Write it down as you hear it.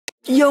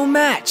Yo,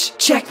 Match,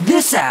 check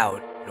this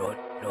out!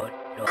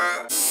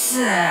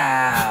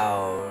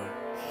 Sound.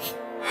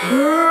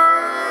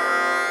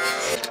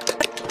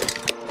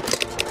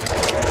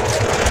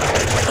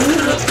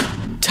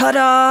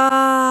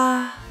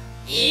 Ta-da!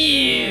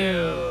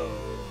 Ew.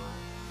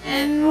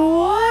 And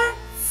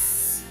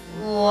what's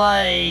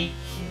like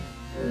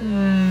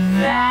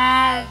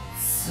that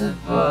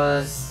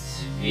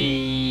supposed to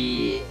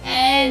be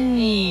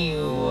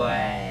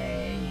anyway?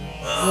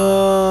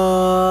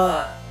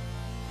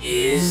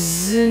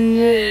 Isn't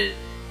it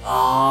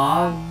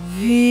obvious?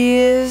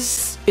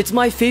 It's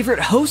my favorite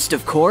host,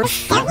 of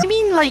course. You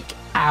mean like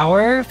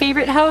our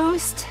favorite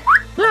host?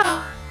 Look!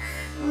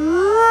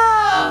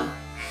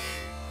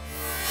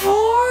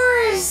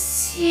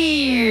 Forrest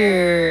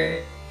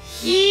here!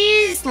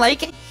 He's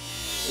like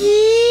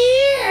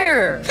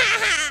here!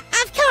 Haha,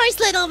 of course,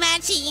 little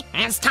Matchy.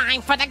 It's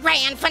time for the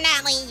grand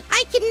finale.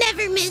 I can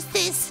never miss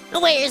this.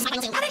 Where's my...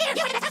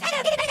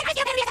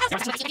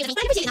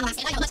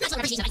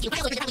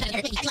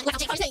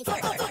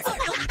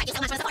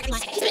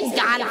 He's been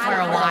gone for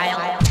a while.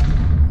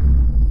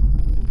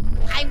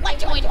 I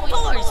wonder when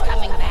Four's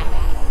coming back.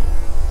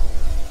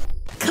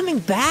 Coming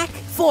back?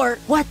 For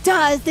what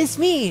does this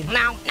mean?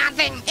 No,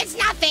 nothing. It's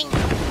nothing.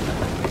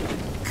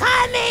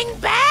 Coming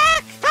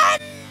back?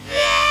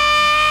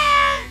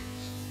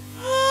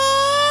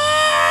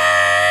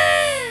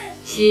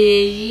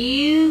 Did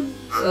you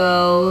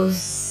go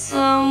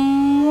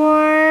somewhere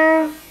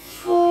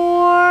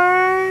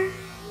for?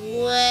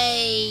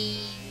 Wait,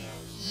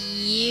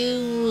 you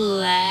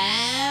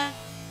left?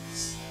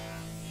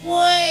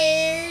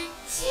 Where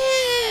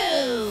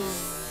to?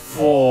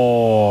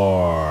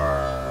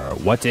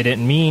 What did it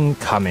mean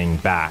coming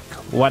back?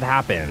 What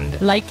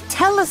happened? Like,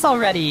 tell us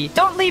already.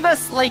 Don't leave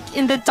us, like,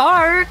 in the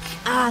dark.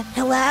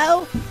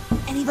 Hello?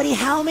 Anybody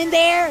home in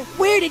there?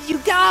 Where did you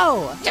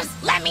go? Just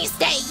let me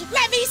stay.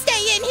 Let me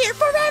stay in here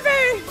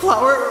forever.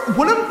 Flower,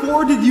 what in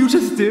 4 did you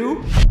just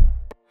do?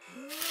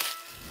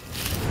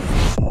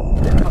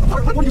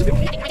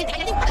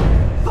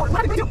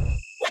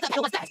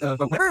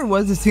 Whatever it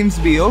was, it seems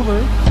to be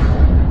over.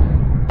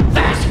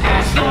 Fast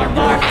as your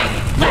morning!